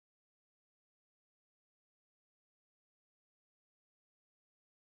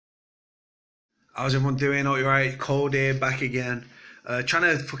How's everyone doing? All right, Cody back again.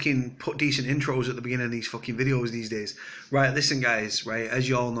 Trying to fucking put decent intros at the beginning of these fucking videos these days. Right, listen guys, right, as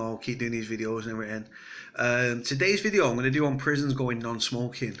you all know, keep doing these videos and everything. Today's video I'm going to do on prisons going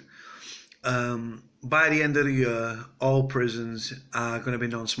non-smoking. By the end of the year, all prisons are going to be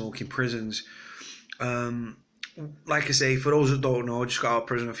non-smoking prisons. Like I say, for those that don't know, I just got out of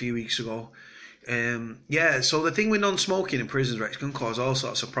prison a few weeks ago. Yeah, so the thing with non-smoking in prisons, right, it's going to cause all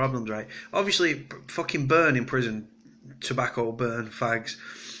sorts of problems, right? Obviously, fucking burn in prison, tobacco, burn, fags.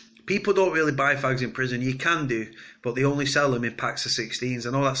 People don't really buy fags in prison. You can do, but they only sell them in packs of 16s.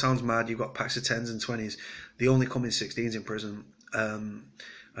 I know that sounds mad. You've got packs of 10s and 20s. They only come in 16s in prison.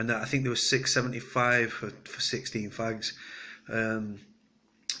 And I think there was $6.75 for 16 fags.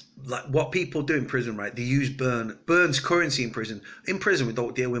 Like what people do in prison, right? They use burn's currency in prison. In prison, we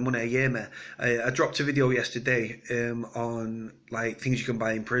don't deal with money. Yeah, man. I dropped a video yesterday on like things you can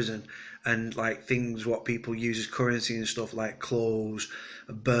buy in prison and like things what people use as currency and stuff like clothes,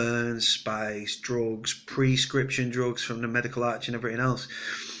 burn, spice, drugs, prescription drugs from the medical arch and everything else.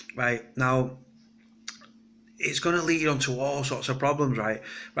 Right now, it's going to lead on to all sorts of problems, right?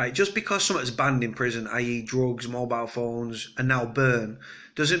 Right, just because something's banned in prison, i.e. drugs, mobile phones, and now burn,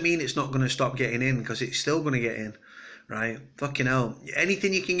 doesn't mean it's not going to stop getting in, because it's still going to get in, right? Fucking hell.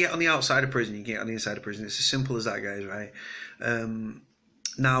 Anything you can get on the outside of prison, you can get on the inside of prison. It's as simple as that, guys, right?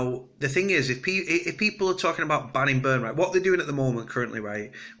 Now, the thing is, if people are talking about banning burn, right, what they're doing at the moment currently,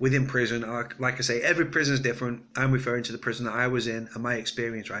 right, within prison, like I say, every prison is different. I'm referring to the prison that I was in and my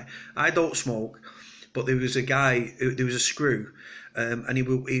experience, right? I don't smoke. But there was a guy, there was a screw, and he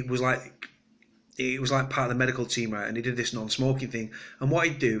was like part of the medical team, right? And he did this non-smoking thing. And what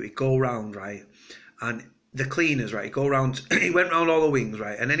he'd do, he'd go around, right? And the cleaners, right? He'd go around, he went around all the wings,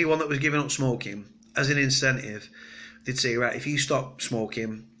 right? And anyone that was giving up smoking as an incentive, they'd say, right, if you stop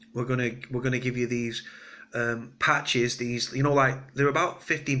smoking, we're gonna give you these patches, these, you know, like they're about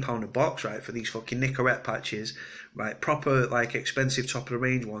 £15 a box, right, for these fucking Nicorette patches, right, proper like expensive top of the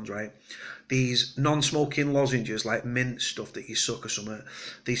range ones, right, these non-smoking lozenges like mint stuff that you suck or something,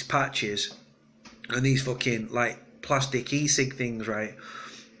 these patches, and these fucking like plastic e-cig things, right.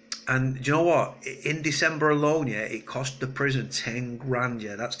 And do you know what, in December alone, yeah, it cost the prison 10 grand,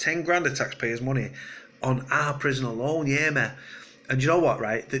 yeah, that's 10 grand of taxpayers' money on our prison alone, yeah, man. And you know what,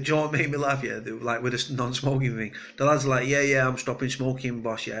 right? Do you know what made me laugh, yeah? Like with this non-smoking thing. The lads are like, yeah, I'm stopping smoking,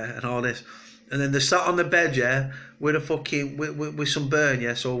 boss, yeah, and all this. And then they're sat on the bed, yeah, with a fucking, with some burn,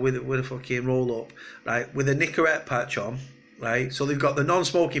 yeah, so with a fucking roll up, right, with a Nicorette patch on, right? So they've got the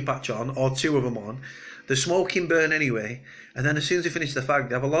non-smoking patch on, or two of them on, the smoking burn anyway, and then as soon as they finish the fag,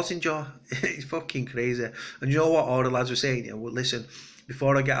 they have a lozenge jaw. It's fucking crazy. And you know what all the lads were saying? Yeah, well, listen,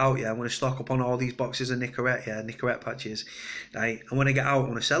 before I get out, yeah, I'm going to stock up on all these boxes of Nicorette, yeah, Nicorette patches, right? And when I get out, I'm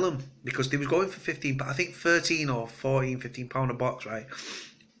going to sell them, because they was going for 15, I think 13 or 14, 15 pound a box, right?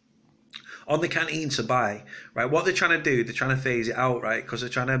 On the canteen to buy, right? What they're trying to do, they're trying to phase it out, right? Because they're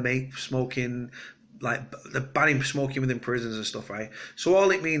trying to make smoking, like they're banning smoking within prisons and stuff, right? So all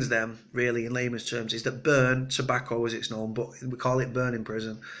it means then, really, in layman's terms, is that burn, tobacco as it's known, but we call it burn in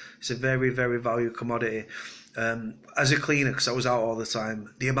prison. It's a very, very valued commodity. As a cleaner, because I was out all the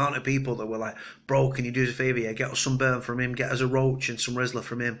time, the amount of people that were like, bro, can you do us a favour, yeah, get us some burn from him, get us a roach and some Rizzler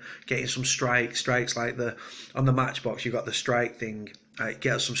from him, getting some strikes like on the matchbox, you got the strike thing, right,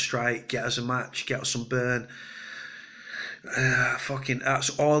 get us some strike, get us a match, get us some burn. Fucking,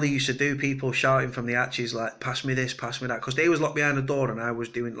 that's all they used to do, people shouting from the hatches like, pass me this, pass me that, because they was locked behind the door, and I was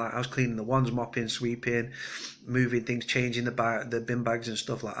doing, like, I was cleaning the ones, mopping, sweeping, moving things, changing the bin bags and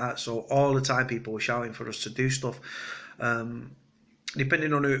stuff like that. So all the time people were shouting for us to do stuff,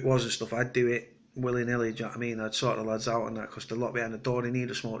 depending on who it was and stuff. I'd do it willy-nilly, do you know what I mean? I'd sort the lads out on that, because they're locked behind the door, they need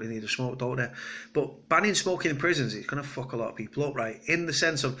a smoke, don't they? But banning smoking in prisons, it's going to fuck a lot of people up, right, in the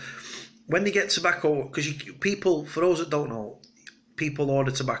sense of when they get tobacco, because people, for those that don't know, people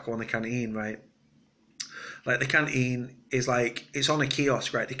order tobacco on the canteen, right? Like the canteen is like, it's on a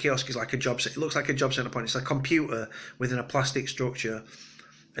kiosk, right? The kiosk is like a job set. It looks like a job centre point. It's a computer within a plastic structure,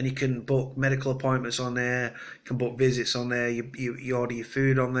 and you can book medical appointments on there. You can book visits on there. You order your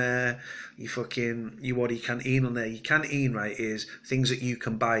food on there. You order your canteen on there. Your canteen, right, is things that you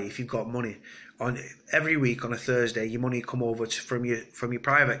can buy if you've got money. On every week on a Thursday, your money come over from your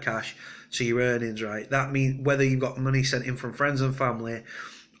private cash to your earnings, right? That means whether you've got money sent in from friends and family,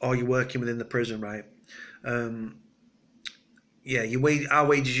 or you're working within the prison, right? Yeah, our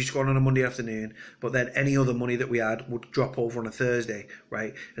wages used to go on a Monday afternoon, but then any other money that we had would drop over on a Thursday,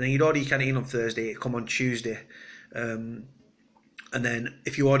 right? And then you'd order your canteen on Thursday, it'd come on Tuesday. And then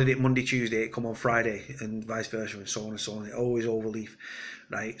if you ordered it Monday, Tuesday, it come on Friday, and vice versa, and so on and so on. It always overleaf,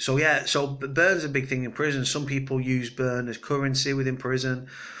 right? So yeah, so burn's a big thing in prison. Some people use burn as currency within prison.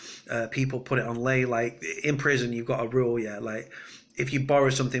 People put it on lay. Like in prison, you've got a rule, yeah. Like if you borrow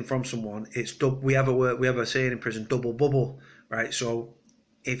something from someone, it's we have a saying in prison, double bubble, right? So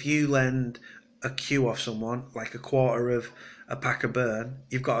if you lend a Q off someone, like a quarter of a pack of burn,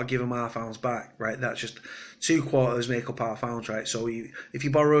 you've got to give them £1/2 back, right? That's just 2 quarters make up £1/2, right? So if you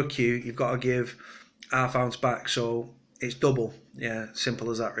borrow a Q, you've got to give £1/2 back, so it's double. Yeah,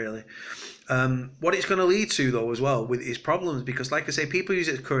 simple as that, really. What it's going to lead to, though, as well, with its problems, because, like I say, people use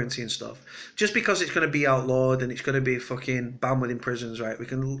it as currency and stuff. Just because it's going to be outlawed and it's going to be fucking banned within prisons, right? We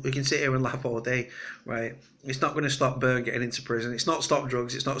can sit here and laugh all day, right? It's not going to stop burn getting into prison. It's not stop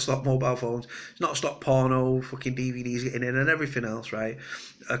drugs. It's not stop mobile phones. It's not stop porno, fucking DVDs getting in, and everything else, right?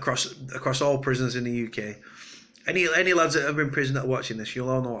 Across all prisons in the UK. Any lads that have been in prison that are watching this, you'll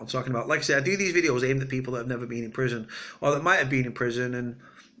all know what I'm talking about. Like I said, I do these videos aimed at people that have never been in prison, or that might have been in prison and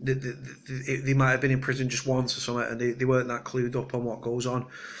they might have been in prison just once or something, and they weren't that clued up on what goes on.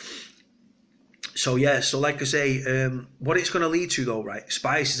 So yeah, so like I say, what it's going to lead to, though, right?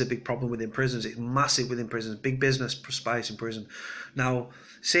 Spice is a big problem within prisons. It's massive within prisons. Big business for spice in prison. Now,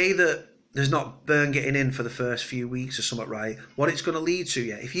 say that there's not burn getting in for the first few weeks or something, right? What it's going to lead to,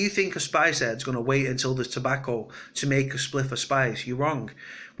 yeah, if you think a spice head's going to wait until there's tobacco to make a spliff of spice, you're wrong.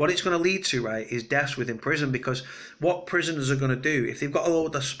 What it's going to lead to, right, is deaths within prison, because what prisoners are going to do, if they've got a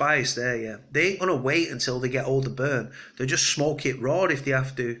load of spice there, yeah, they ain't going to wait until they get all the burn. They'll just smoke it raw if they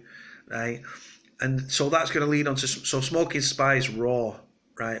have to, right? And so that's going to lead on to, so smoking spice raw,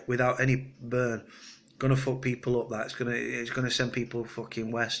 right, without any burn, gonna fuck people up. It's gonna send people fucking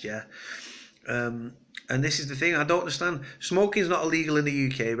west, yeah. And this is the thing I don't understand. Smoking's not illegal in the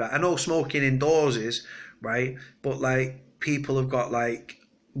UK, right? I know smoking indoors is, right, but like people have got like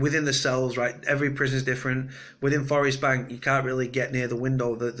within the cells, right? Every prison's different. Within Forest Bank, you can't really get near the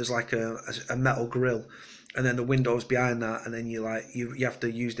window. There's like a metal grill, and then the window's behind that, and then you have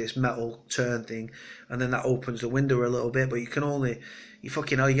to use this metal turn thing, and then that opens the window a little bit, but you can only. You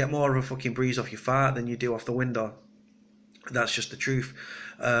fucking hell, you get more of a fucking breeze off your fart than you do off the window. That's just the truth.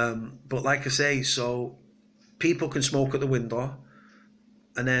 But like I say, so people can smoke at the window,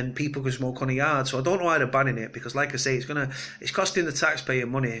 and then people can smoke on the yard. So I don't know why they're banning it, because like I say, it's costing the taxpayer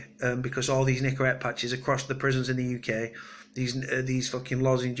money, because all these Nicorette patches across the prisons in the UK, these fucking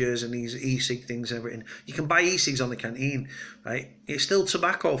lozenges and these e-cig things and everything. You can buy e-cigs on the canteen, right? It's still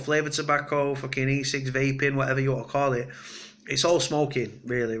tobacco, flavoured tobacco, fucking e-cigs, vaping, whatever you want to call it. It's all smoking,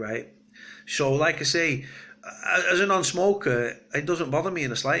 really, right? So, like I say, as a non-smoker, it doesn't bother me in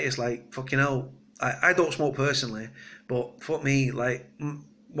the slightest. Like, fucking hell, I don't smoke personally, but fuck me, like,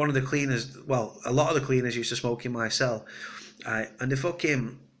 one of the cleaners, well, a lot of the cleaners used to smoke in my cell, right? And they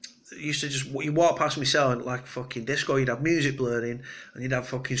fucking used to just, you walk past my cell and like fucking disco, you'd have music blaring and you'd have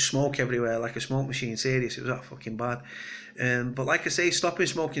fucking smoke everywhere, like a smoke machine. Serious, it was that fucking bad. But like I say, stopping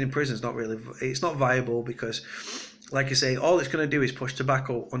smoking in prison is not really, it's not viable, because like I say, all it's going to do is push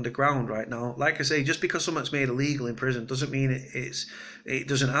tobacco underground right now. Like I say, just because something's made illegal in prison doesn't mean it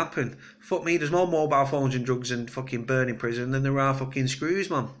doesn't happen. Fuck me, there's more mobile phones and drugs and fucking burn in prison than there are fucking screws,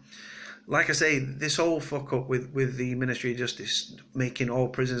 man. Like I say, this whole fuck up with the Ministry of Justice making all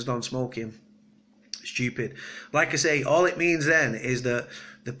prisons non-smoking, stupid. Like I say, all it means then is that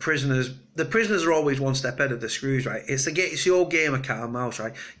the prisoners are always one step ahead of the screws, right? It's your game of cat and mouse,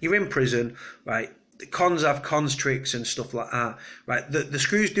 right? You're in prison, right? The cons have cons tricks and stuff like that, right? The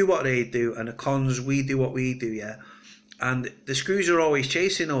screws do what they do, and the cons, we do what we do, yeah. And the screws are always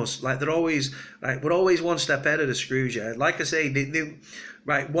chasing us, like they're always, like we're always one step ahead of the screws, yeah. Like I say, they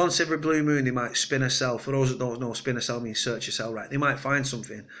right, once every blue moon they might spin a cell. For those that don't know, spin a cell means search a cell, right? They might find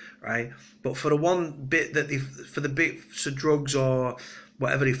something, right? But for the one bit that for the bits of drugs or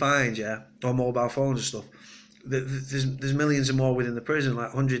whatever they find, yeah, or mobile phones and stuff, there's millions and more within the prison,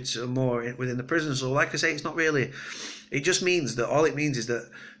 like hundreds or more within the prison. So like I say, it's not really, it just means that all it means is that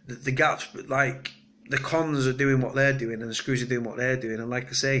the gaps, like the cons are doing what they're doing and the screws are doing what they're doing, and like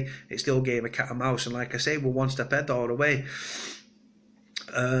I say, it's still a game of cat and mouse, and like I say, we're one step ahead all the way.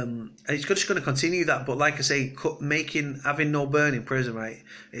 And it's just going to continue that, but like I say, having no burn in prison, right,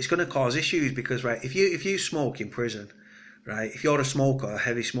 it's going to cause issues, because right, if you smoke in prison, right, if you're a smoker, a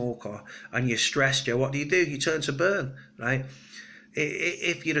heavy smoker, and you're stressed, yeah, what do? You turn to burn, right?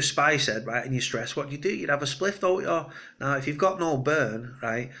 If you're a spice head, right, and you're stressed, what do? You'd have a spliff, don't you? Now, if you've got no burn,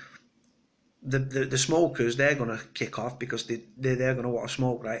 right, the smokers, they're gonna kick off because they're gonna want to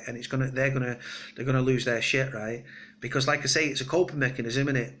smoke, right? And they're gonna lose their shit, right? Because like I say, it's a coping mechanism,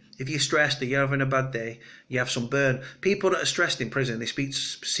 isn't it? If you're stressed or you're having a bad day, you have some burn. People that are stressed in prison, they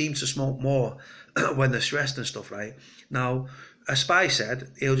seem to smoke more when they're stressed and stuff, right? Now, a spy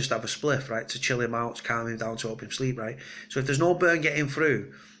said he'll just have a spliff, right, to chill him out, to calm him down, to help him sleep, right? So if there's no burn getting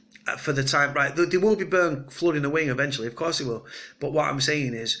through for the time, right, there will be burn flooding the wing eventually, of course it will. But what I'm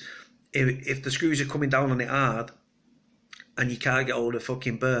saying is, if the screws are coming down on it hard, and you can't get hold of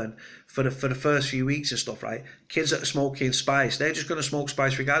fucking burn for the first few weeks and stuff, right? Kids that are smoking spice, they're just going to smoke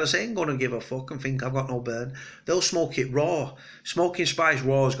spice regardless. They ain't going to give a fuck and think I've got no burn. They'll smoke it raw. Smoking spice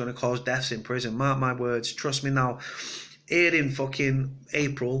raw is going to cause deaths in prison. Mark my words. Trust me now. Here in fucking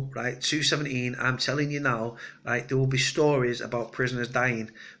April, right, 2017, I'm telling you now, right, there will be stories about prisoners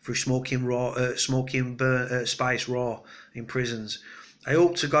dying through smoking spice raw in prisons. I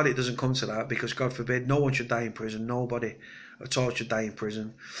hope to God it doesn't come to that, because God forbid, no one should die in prison. Nobody at all should die in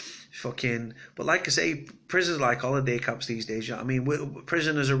prison. Fucking, but like I say, prisons are like holiday camps these days. You know what I mean?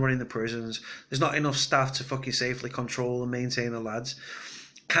 Prisoners are running the prisons. There's not enough staff to fucking safely control and maintain the lads.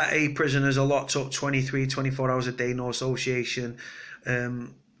 Cat A prisoners are locked up 23, 24 hours a day, no association,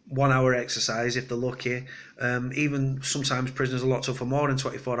 1 hour exercise if they're lucky. Even sometimes prisoners are locked up for more than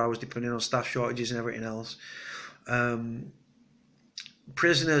 24 hours depending on staff shortages and everything else.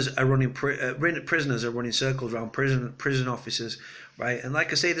 Prisoners are running circles around prison officers, right? And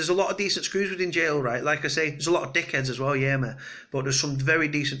like I say, there's a lot of decent screws within jail, right? Like I say, there's a lot of dickheads as well, yeah, man. But there's some very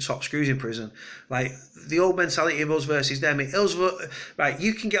decent top screws in prison. Like the old mentality of us versus them. Right,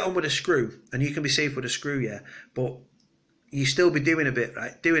 you can get on with a screw and you can be safe with a screw, yeah. But you still be doing a bit,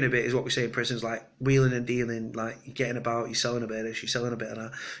 right? Doing a bit is what we say in prisons, like wheeling and dealing, like you're getting about, you're selling a bit of this, you're selling a bit of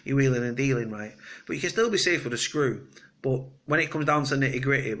that, you're wheeling and dealing, right? But you can still be safe with a screw. But when it comes down to nitty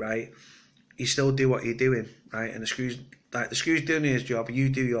gritty, right, you still do what you're doing, right? And the screw's doing his job, you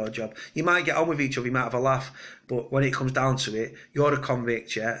do your job. You might get on with each other, you might have a laugh, but when it comes down to it, you're the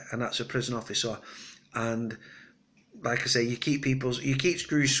convict, yeah, and that's a prison officer. And like I say, you keep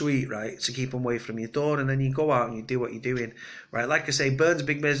screws sweet, right, to keep them away from your door, and then you go out and you do what you're doing, right? Like I say, burn's a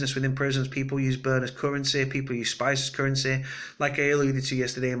big business within prisons. People use burn as currency, people use spice as currency. Like I alluded to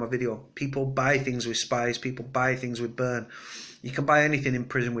yesterday in my video, people buy things with spice, people buy things with burn. You can buy anything in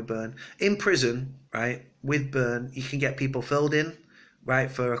prison with burn. In prison, right, with burn, you can get people filled in, right,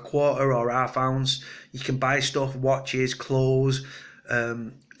 for a quarter or half ounce. You can buy stuff, watches, clothes,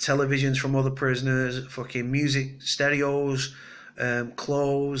 televisions from other prisoners, fucking music, stereos,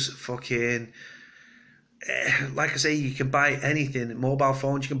 clothes, fucking, like I say, you can buy anything, mobile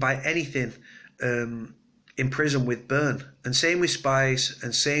phones, you can buy anything in prison with burn. And same with spice,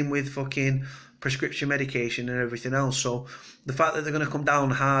 and same with fucking prescription medication and everything else. So the fact that they're going to come down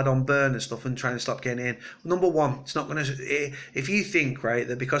hard on burn and stuff and try and stop getting in, number one, it's not going to, if you think, right,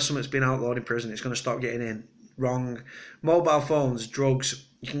 that because something's been outlawed in prison, it's going to stop getting in, wrong. Mobile phones, drugs,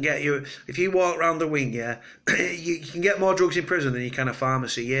 you can get if you walk around the wing, yeah, you can get more drugs in prison than you can a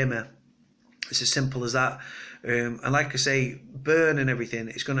pharmacy, yeah, man. It's as simple as that. And like I say, burn and everything,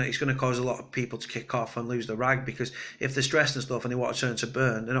 it's gonna cause a lot of people to kick off and lose the rag, because if they're stressed and stuff and they want to turn to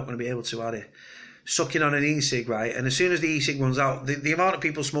burn, they're not going to be able to, are they? Sucking on an e-cig, right? And as soon as the e-cig runs out, the amount of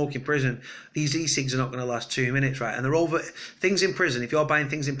people smoke in prison, these e-cigs are not going to last 2 minutes, right? And they're things in prison, if you're buying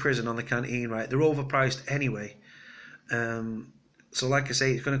things in prison on the canteen, right, they're overpriced anyway. So like I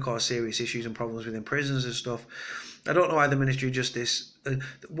say, it's going to cause serious issues and problems within prisons and stuff. I don't know why the Ministry of Justice,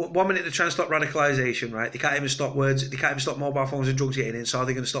 1 minute they're trying to stop radicalisation, right? They can't even stop words, they can't even stop mobile phones and drugs getting in, so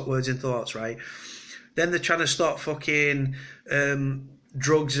they're going to stop words and thoughts, right? Then they're trying to stop fucking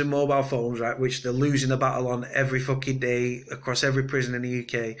drugs and mobile phones, right, which they're losing the battle on every fucking day across every prison in the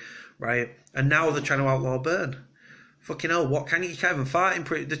UK, right? And now they're trying to outlaw burn. Fucking hell, what can you can't even fart in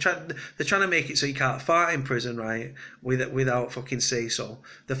prison. They're trying to make it so you can't fart in prison, right? Without fucking say so.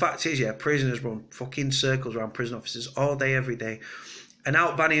 The fact is, yeah, prisoners run fucking circles around prison officers all day, every day. And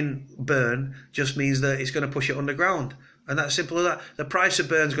out banning burn just means that it's going to push it underground. And that's simple as that. The price of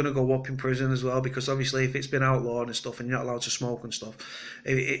burn's going to go up in prison as well, because obviously if it's been outlawed and stuff and you're not allowed to smoke and stuff,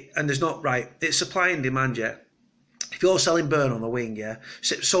 and there's not, right, it's supply and demand, yeah. If you're selling burn on the wing, yeah,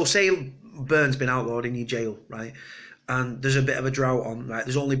 so say burn's been outlawed in your jail, right, and there's a bit of a drought on, right,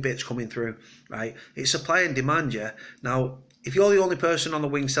 there's only bits coming through, right, it's supply and demand, yeah. Now, if you're the only person on the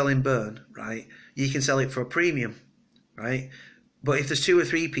wing selling burn, right, you can sell it for a premium, right. But if there's 2 or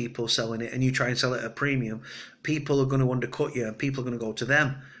 3 people selling it and you try and sell it at a premium, people are going to undercut you and people are going to go to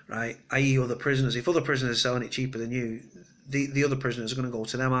them, right? I.e. other prisoners. If other prisoners are selling it cheaper than you, the other prisoners are going to go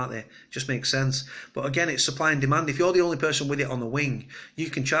to them, aren't they? Just makes sense. But again, it's supply and demand. If you're the only person with it on the wing, you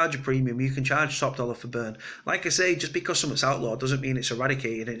can charge a premium, you can charge top dollar for burn. Like I say, just because something's outlawed doesn't mean it's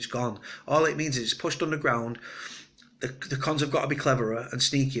eradicated and it's gone. All it means is it's pushed underground. The cons have got to be cleverer and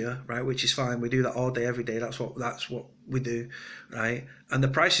sneakier, right? Which is fine. We do that all day, every day. That's what we do, right? And the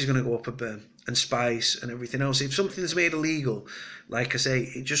price is going to go up a burn and spice and everything else. If something's made illegal, like I say,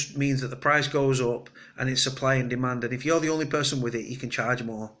 it just means that the price goes up and it's supply and demand. And if you're the only person with it, you can charge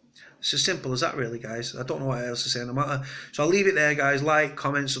more. It's as simple as that, really, guys. I don't know what else to say no matter. So I'll leave it there, guys. Like,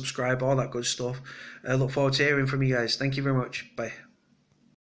 comment, subscribe, all that good stuff. I look forward to hearing from you guys. Thank you very much. Bye.